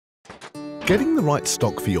Getting the right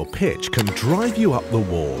stock for your pitch can drive you up the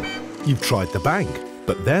wall. You've tried the bank,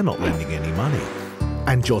 but they're not lending any money.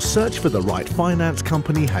 And your search for the right finance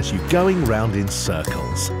company has you going round in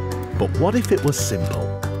circles. But what if it was simple?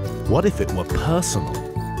 What if it were personal?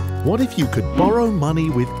 What if you could borrow money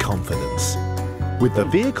with confidence? With the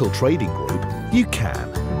Vehicle Trading Group, you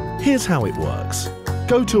can. Here's how it works.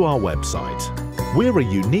 Go to our website. We're a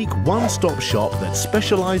unique one-stop shop that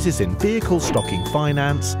specializes in vehicle stocking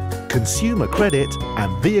finance, consumer credit,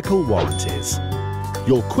 and vehicle warranties.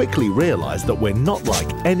 You'll quickly realize that we're not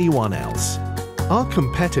like anyone else. Our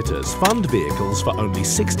competitors fund vehicles for only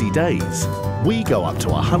 60 days. We go up to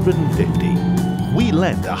 150. We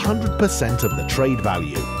lend 100% of the trade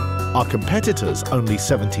value. Our competitors only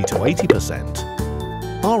 70 to 80%.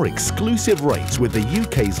 Our exclusive rates with the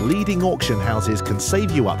UK's leading auction houses can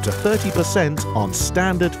save you up to 30% on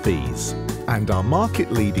standard fees. And our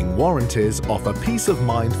market-leading warranties offer peace of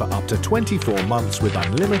mind for up to 24 months with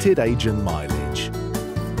unlimited agent mileage.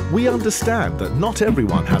 We understand that not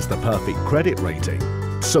everyone has the perfect credit rating,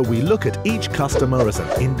 so we look at each customer as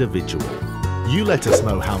an individual. You let us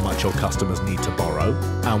know how much your customers need to borrow,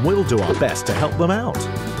 and we'll do our best to help them out.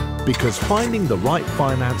 Because finding the right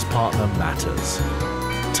finance partner matters.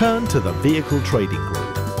 Turn to the Vehicle Trading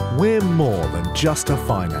Group. We're more than just a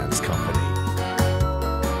finance company.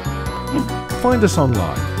 Find us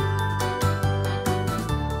online